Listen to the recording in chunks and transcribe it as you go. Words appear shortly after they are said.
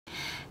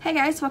Hey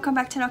guys, welcome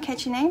back to No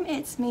Catchy Name.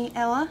 It's me,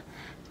 Ella.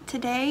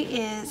 Today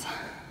is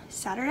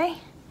Saturday.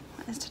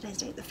 What is today's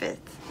date? The 5th.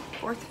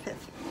 4th?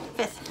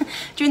 5th.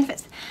 June the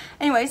 5th.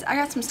 Anyways, I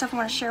got some stuff I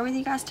want to share with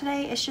you guys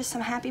today. It's just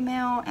some happy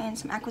mail and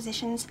some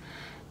acquisitions.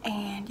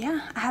 And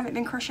yeah, I haven't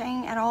been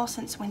crocheting at all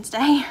since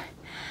Wednesday.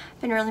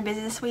 I've been really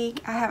busy this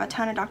week. I have a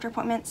ton of doctor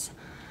appointments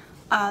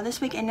this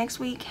week and next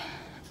week.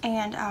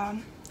 And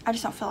I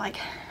just don't feel like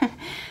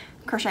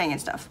crocheting and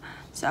stuff.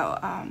 So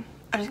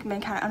I've just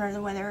been kind of under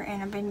the weather,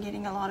 and I've been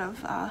getting a lot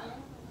of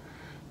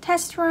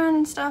tests run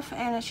and stuff,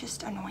 and it's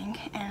just annoying,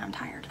 and I'm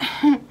tired.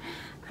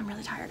 I'm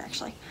really tired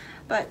actually.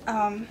 But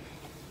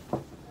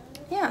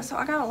yeah, so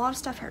I got a lot of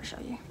stuff here to show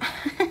you.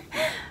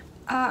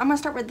 I'm gonna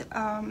start with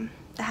the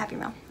Happy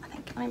Mail, I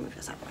think. Let me move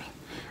this out of the way.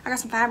 I got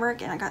some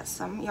fabric and I got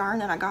some yarn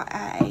that I got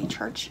at a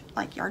church,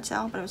 like yard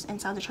sale, but it was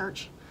inside the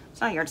church. It's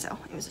not a yard sale,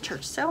 it was a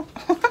church sale.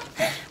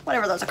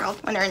 Whatever those are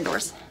called when they're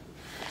indoors.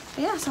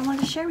 But yeah, so I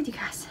wanted to share with you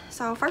guys.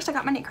 So first I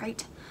got my knit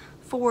crate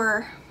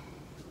for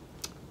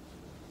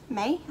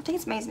May. I think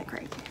it's May's knit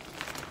crate.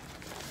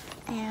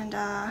 And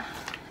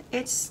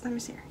it's, let me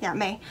see here. Yeah,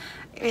 May.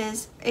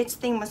 Its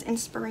theme was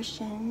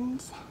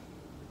inspirations.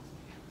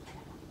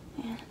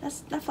 Yeah,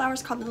 that flower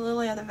is called the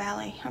Lily of the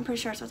Valley. I'm pretty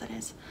sure that's what that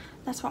is.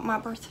 That's what my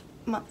birth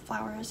month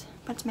flower is.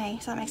 But it's May,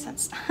 so that makes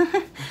sense.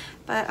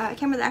 But it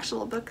came with the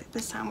actual book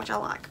this time, which I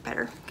like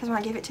better. Because when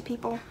I give it to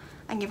people,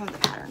 I can give them the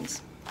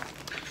patterns.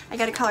 I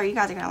got a color you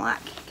guys are gonna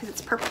like because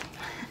it's purple.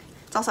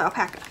 It's also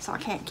alpaca, so I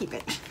can't keep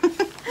it.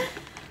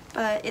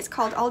 But it's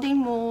called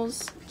Aldine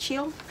Wool's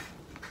Chill.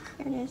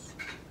 There it is.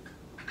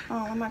 Oh,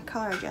 I'm gonna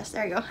color adjust.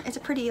 There you go. It's a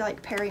pretty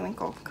like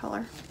periwinkle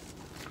color.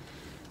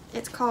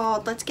 It's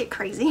called Let's Get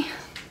Crazy.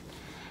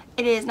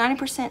 It is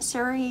 90%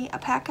 Surrey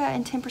alpaca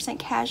and 10%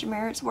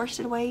 cashmere. It's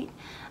worsted weight,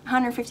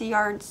 150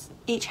 yards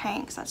each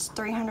hank, so that's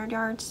 300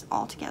 yards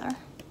all together.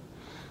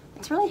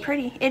 It's really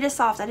pretty. It is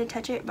soft. I did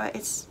touch it, but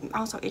it's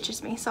also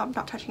itches me, so I'm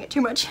not touching it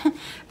too much. But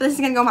this is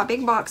going to go in my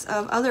big box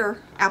of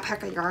other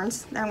alpaca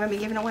yarns that I'm going to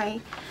be giving away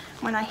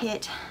when I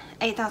hit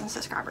 8,000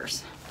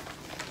 subscribers.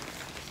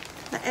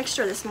 The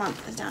extra this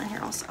month is down in here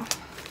also.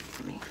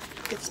 Let me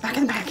get this back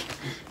in the bag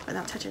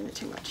without touching it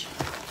too much.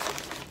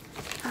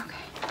 Okay.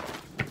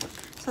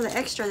 So the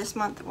extra this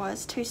month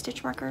was 2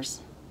 stitch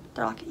markers.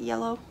 They're like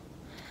yellow.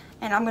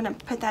 And I'm going to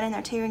put that in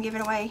there too and give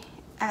it away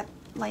at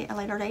a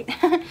later date.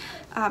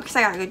 Because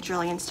I got a good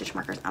jillion stitch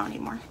markers. I don't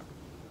need more.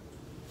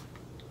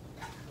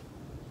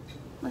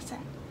 Listen,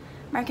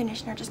 my air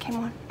conditioner just came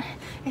on.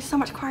 It's so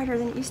much quieter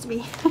than it used to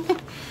be.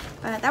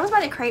 But that was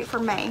my knit crate for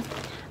May.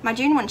 My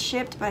June one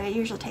shipped, but it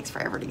usually takes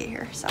forever to get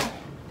here, so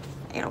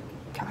it'll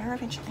come here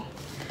eventually.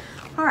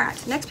 Alright,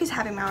 the next piece of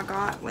Happy Mail I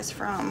got was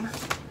from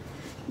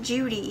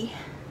Judy.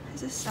 Is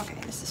this? Okay,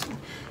 this is this one.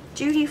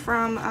 Judy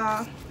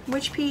from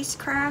Witch Piece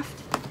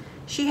Craft.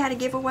 She had a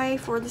giveaway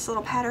for this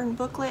little pattern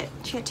booklet.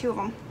 She had 2 of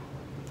them.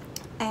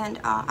 And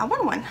I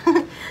won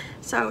one.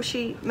 So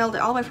she mailed it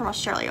all the way from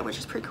Australia, which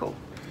is pretty cool.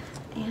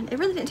 And it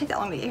really didn't take that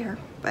long to get here.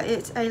 But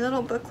it's a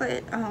little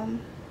booklet.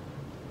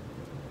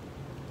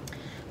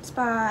 It's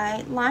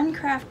by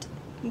Linecraft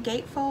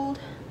Gatefold,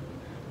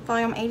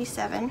 volume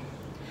 87.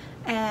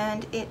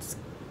 And it's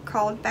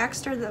called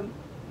Baxter the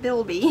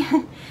Bilby.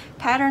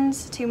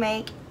 Patterns to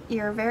make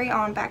your very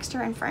own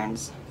Baxter and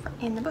Friends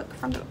in the book,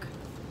 from the book.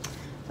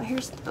 Well,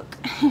 here's the book.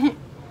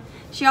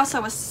 She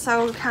also was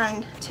so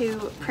kind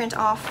to print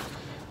off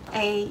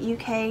a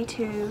UK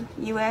to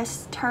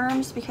US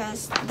terms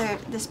because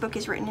this book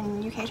is written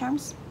in UK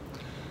terms.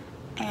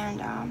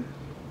 And I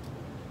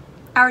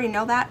already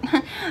know that.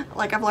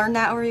 Like, I've learned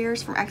that over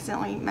years from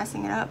accidentally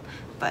messing it up.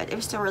 But it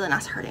was still really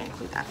nice of her to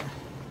include that.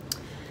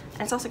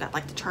 And it's also got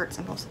like the chart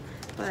symbols.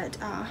 But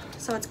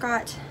so it's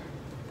got,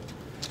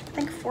 I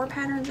think, 4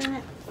 patterns in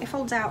it. It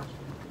folds out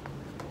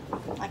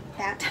like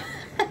that.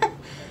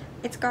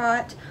 It's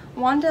got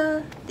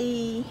Wanda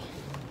the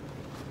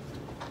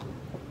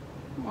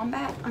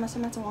wombat. I'm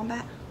assuming that's a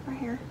wombat right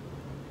here.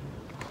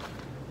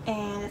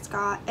 And it's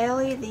got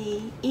Ellie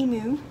the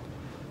emu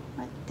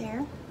right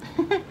there.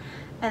 And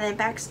then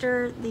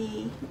Baxter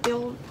the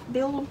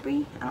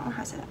Bilby. I don't know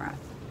how to say that right.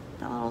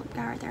 That little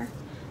guy right there.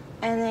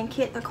 And then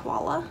Kit the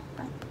koala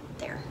right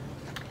there.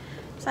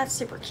 So that's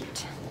super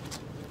cute.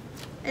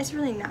 It's a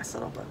really nice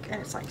little book,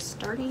 and it's like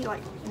sturdy,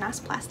 like nice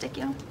plastic,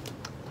 you know.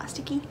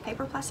 Plasticky,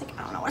 paper plastic,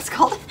 I don't know what it's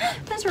called.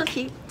 But it's really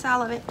cute, so I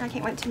love it. I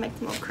can't wait to make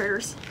the little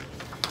critters.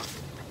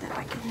 Put that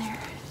back in there.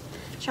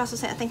 She also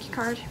sent a thank you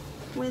card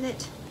with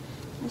it.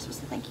 This was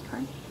the thank you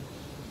card.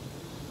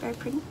 Very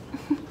pretty.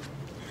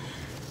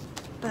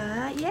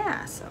 But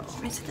yeah, so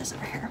let me set this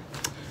over here.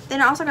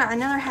 Then I also got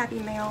another Happy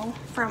Mail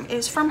from, it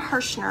was from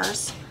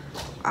Hirschner's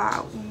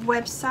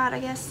website, I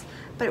guess,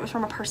 but it was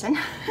from a person.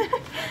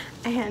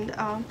 And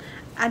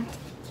I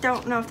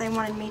don't know if they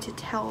wanted me to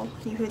tell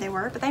you who they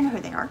were, but they know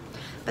who they are.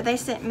 But they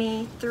sent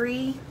me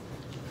 3,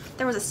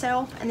 there was a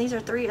sale, and these are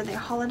 3 of the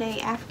holiday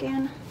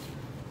Afghan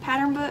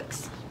pattern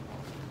books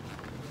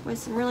with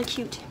some really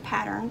cute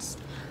patterns.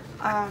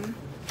 I'm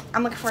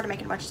looking forward to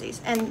making a bunch of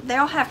these, and they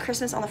all have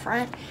Christmas on the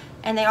front.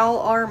 And they all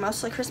are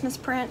mostly Christmas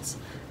prints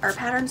or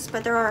patterns,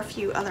 but there are a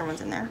few other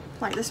ones in there.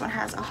 Like this one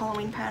has a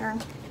Halloween pattern,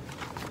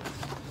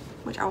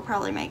 which I will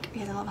probably make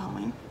because I love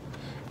Halloween.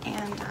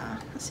 And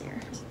let's see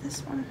here, is it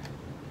this one?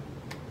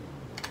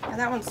 Yeah,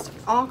 that one's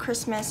all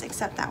Christmas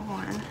except that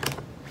one.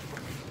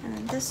 And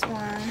then this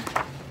one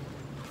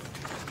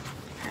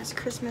has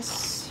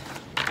Christmas.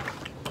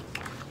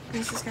 And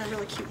this has got a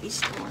really cute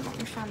Easter one. Let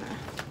me find the,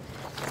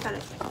 it's got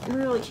a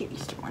really cute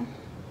Easter one.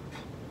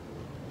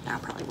 That I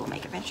probably will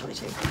make eventually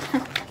too.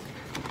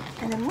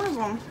 And then one of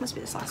them, must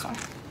be this last one,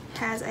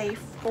 has a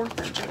 4th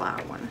of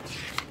July one.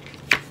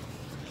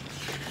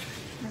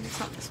 Maybe it's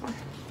not this one.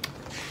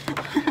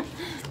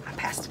 I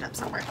passed it up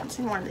somewhere. It's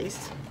in one of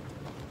these.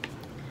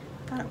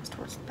 I thought it was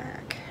towards the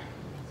back.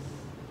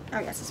 Oh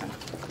yes, this one.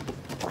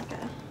 Like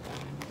a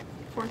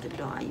 4th of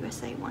July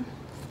USA one.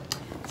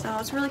 So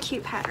it's really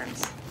cute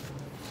patterns.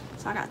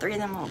 So I got 3 of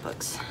them little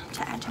books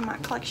to add to my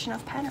collection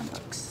of pattern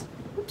books.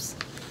 Oops.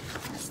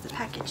 That's the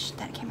package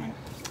that came in.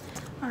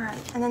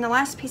 Alright, and then the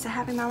last piece of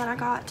Happy Mail that I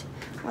got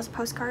was a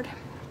postcard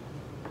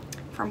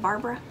from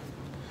Barbara.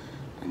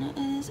 And it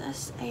is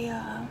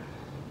a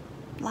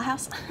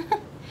lighthouse.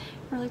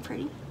 Really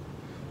pretty.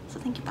 So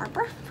thank you,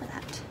 Barbara, for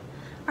that.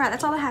 Alright,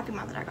 that's all the Happy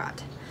Mail that I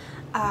got.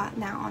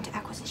 Now on to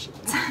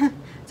acquisitions.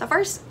 So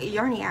first,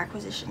 Yarny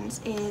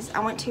acquisitions is I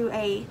went to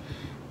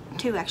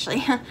two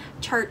actually,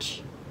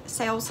 church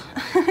sales.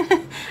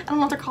 I don't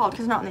know what they're called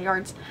because they're not in the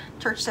yards.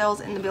 Church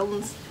sales in the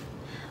buildings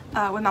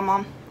with my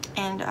mom.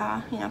 And,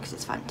 you know, because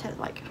it's fun to,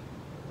 like,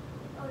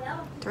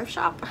 thrift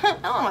shop. I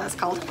don't know what it's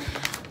called.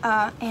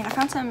 And I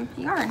found some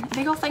yarn. A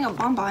big old thing of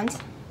bonbons.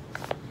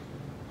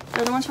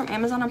 They're the ones from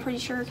Amazon, I'm pretty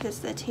sure,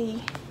 because it's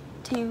the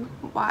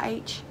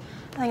TYH.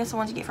 I think it's the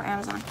ones you get from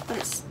Amazon. But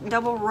it's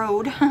double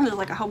road. There's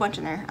like a whole bunch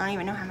in there. I don't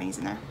even know how many's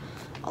in there.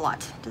 A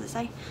lot, does it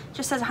say? It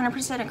just says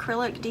 100%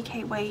 acrylic,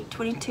 DK weight,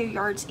 22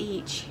 yards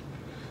each.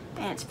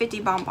 And it's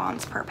 50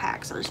 bonbons per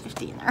pack, so there's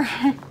 50 in there.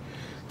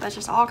 But it's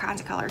just all kinds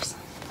of colors.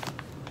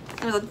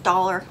 It was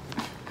 $1,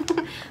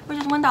 which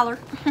is $1.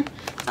 So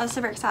I was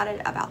super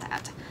excited about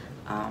that.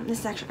 This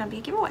is actually going to be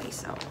a giveaway,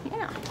 so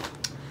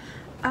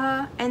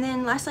yeah. And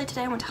then lastly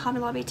today I went to Hobby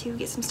Lobby to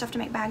get some stuff to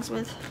make bags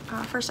with.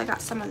 First I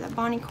got some of the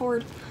bonding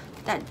cord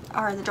that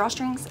are the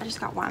drawstrings. I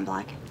just got white and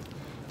black.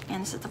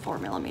 And this is the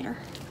 4mm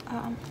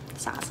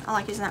size. I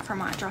like using that for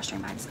my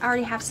drawstring bags. I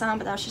already have some,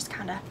 but that was just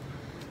kind of,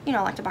 you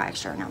know, I like to buy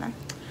extra now and then.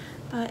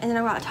 And then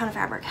I got a ton of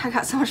fabric. I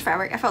got so much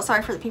fabric. I felt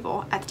sorry for the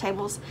people at the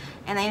tables,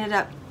 and they ended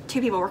up, 2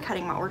 people were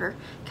cutting my order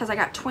because I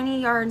got 20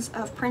 yards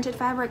of printed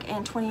fabric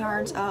and 20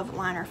 yards of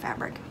liner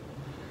fabric.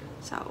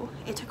 So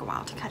it took a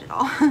while to cut it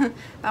all. But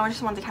I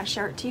just wanted to kind of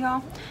share it to you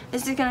all.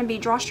 This is going to be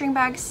drawstring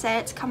bag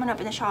sets coming up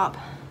in the shop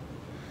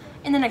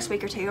in the next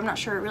week or 2. I'm not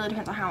sure. It really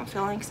depends on how I'm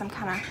feeling because I'm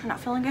kind of not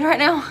feeling good right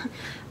now.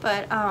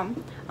 But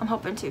I'm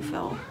hoping to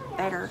feel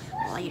better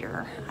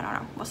later. I don't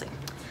know. We'll see.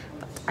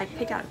 But I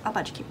picked out a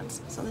bunch of cute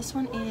ones. So this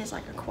one is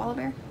like a koala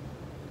bear.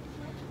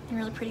 And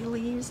really pretty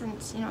leaves, and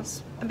it's, you know,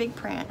 it's a big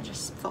print,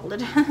 just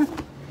folded.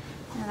 And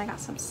I got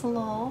some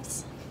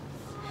sloths.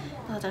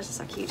 Oh, those are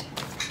so cute.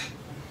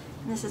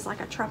 And this is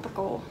like a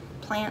tropical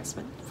plants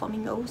with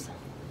flamingos.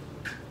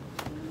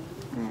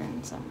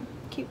 And some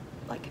cute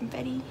like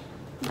confetti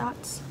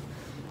dots.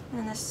 And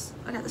then this,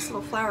 I got this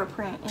little flower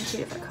print in 2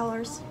 different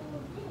colors.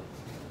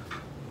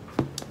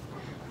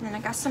 And then I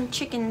got some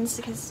chickens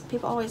because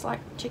people always like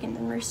chickens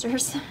and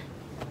roosters.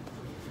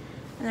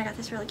 And I got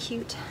this really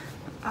cute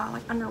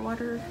like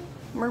underwater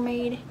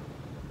mermaid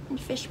and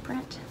fish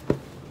print.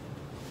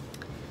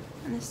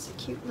 And this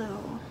cute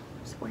little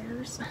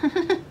squares.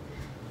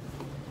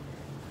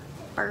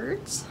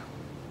 Birds.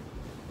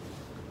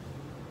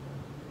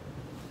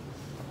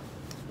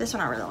 This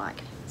one I really like.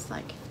 It's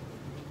like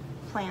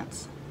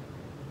plants.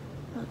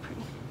 Really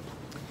pretty.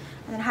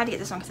 And then I had to get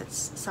this one because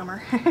it's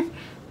summer.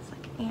 It's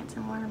like ants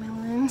and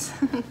watermelons.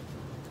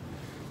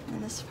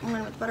 And this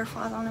one with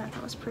butterflies on it I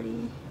thought was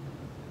pretty.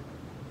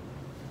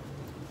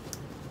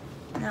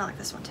 And I like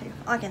this one too.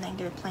 I like anything to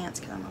do with plants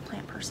because I'm a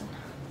plant person.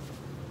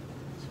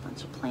 There's a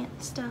bunch of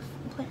plant stuff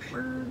and plant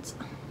birds.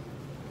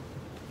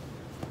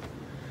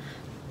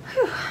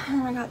 Whew.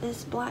 And I got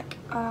this black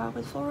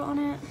with floral on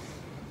it.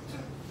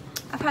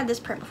 I've had this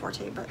print before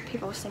too, but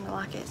people seem to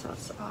like it, so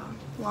it's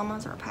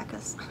llamas or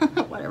alpacas,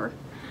 whatever.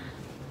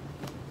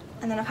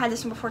 And then I've had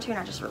this one before too, and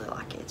I just really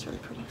like it. It's really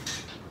pretty.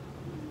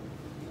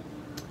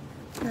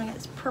 And then I got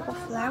these purple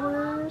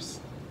flowers.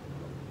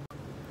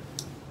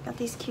 Got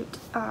these cute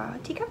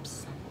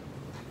teacups.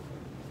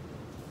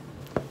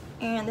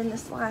 And then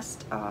this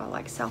last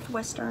like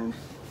southwestern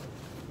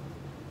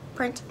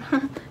print.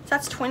 So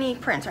that's 20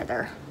 prints right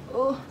there.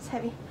 Oh, it's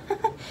heavy.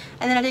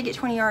 And then I did get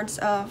 20 yards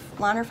of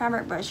liner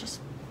fabric, but it's just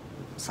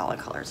solid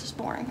colors. It's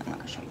boring. I'm not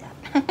gonna show you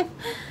that.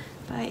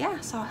 But yeah,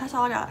 so that's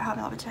all I got at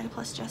Hobby Lobby today,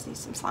 plus Jesse's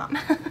some slime.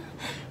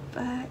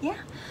 But yeah,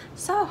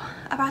 so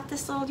I bought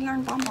this little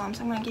yarn bonbons.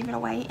 I'm gonna give it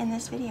away in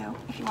this video.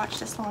 If you watch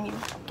this long, you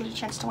get a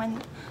chance to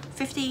win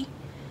 50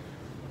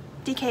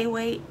 DK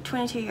weight,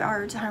 22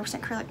 yards, 100%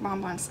 acrylic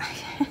bonbons.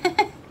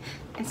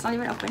 It's not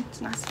even open.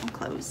 It's nice and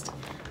closed.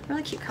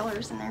 Really cute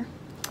colors in there.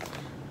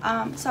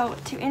 So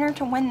to enter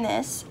to win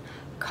this,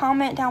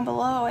 comment down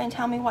below and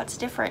tell me what's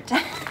different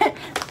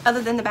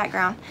other than the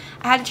background.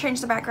 I had to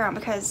change the background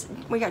because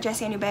we got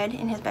Jesse a new bed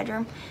in his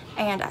bedroom,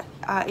 and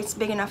it's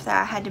big enough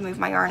that I had to move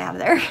my yarn out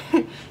of there.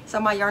 So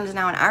my yarn is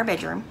now in our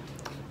bedroom,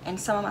 and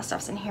some of my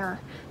stuff's in here.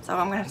 So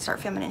I'm gonna start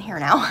filming in here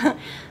now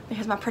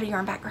because my pretty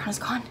yarn background is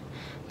gone.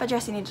 But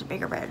Jesse needs a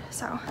bigger bed,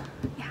 so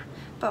yeah.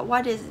 But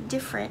what is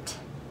different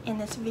in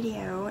this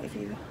video, if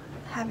you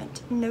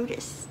haven't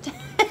noticed,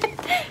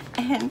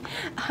 and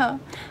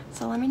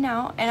so let me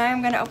know. And I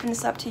am going to open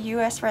this up to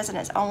US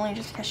residents only,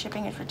 just because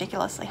shipping is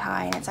ridiculously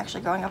high and it's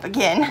actually going up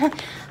again.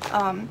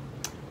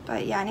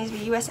 But yeah, it needs to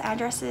be US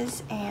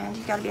addresses, and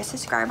you've got to be a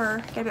subscriber,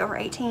 you got to be over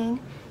 18,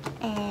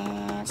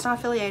 and it's not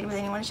affiliated with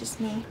anyone, it's just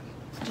me.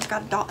 I just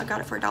got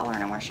it for $1,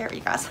 and I want to share it with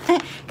you guys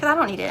because I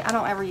don't need it. I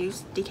don't ever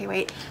use DK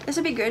weight. This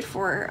would be good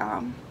for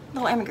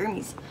little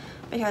amigurumis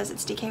because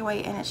it's DK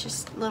weight and it's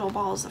just little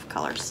balls of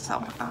colors.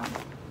 So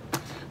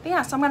but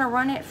yeah, so I'm gonna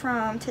run it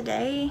from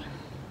today,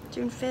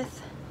 June 5th,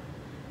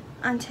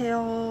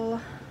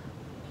 until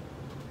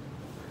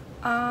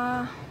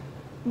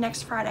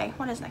next Friday.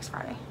 What is next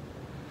Friday?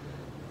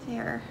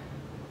 Here,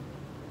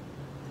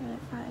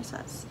 Friday, so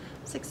that's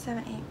 6,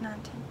 7, 8,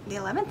 9, 10, the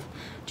 11th?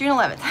 June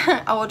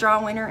 11th. I will draw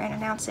a winner and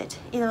announce it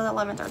either the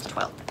 11th or the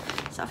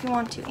 12th. So if you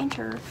want to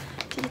enter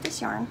to get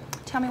this yarn,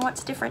 tell me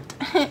what's different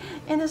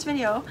in this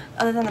video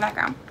other than the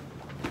background,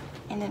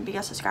 and then be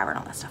a subscriber and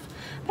all that stuff.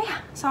 But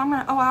yeah, so I'm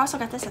gonna, oh, I also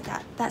got this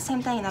at that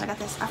same thing that I got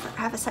this. I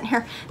have it sitting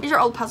here. These are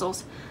old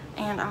puzzles,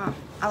 and I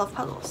love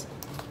puzzles.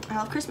 I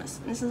love Christmas.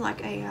 This is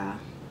like a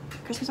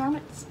Christmas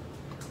ornaments.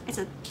 It's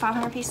a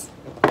 500 piece.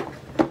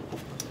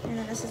 And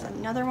then this is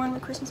another one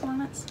with Christmas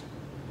ornaments.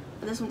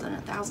 But this one's in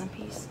 1,000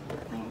 piece, I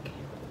think.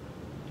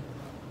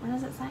 What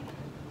does it say?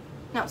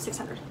 No,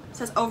 600. It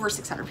says over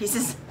 600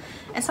 pieces.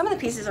 And some of the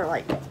pieces are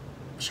like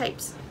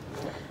shapes.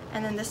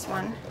 And then this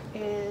one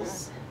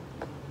is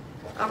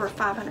over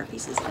 500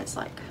 pieces, and it's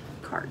like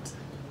cards.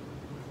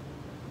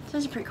 So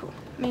these are pretty cool.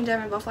 Me and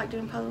Devin both like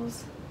doing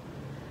puzzles.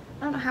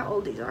 I don't know how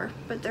old these are,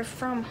 but they're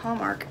from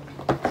Hallmark.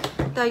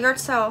 The yard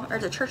sale, or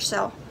the church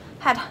sale,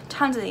 had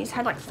tons of these,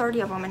 had like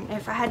 30 of them, and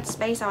if I had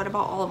space I would have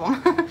bought all of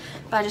them.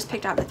 But I just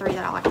picked out the 3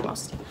 that I liked the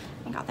most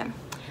and got them.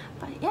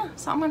 But yeah,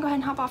 so I'm gonna go ahead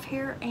and hop off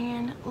here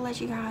and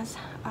let you guys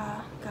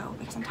go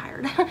because I'm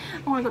tired. I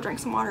want to go drink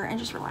some water and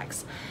just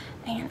relax,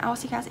 and I will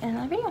see you guys in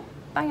another video.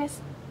 Bye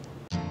guys.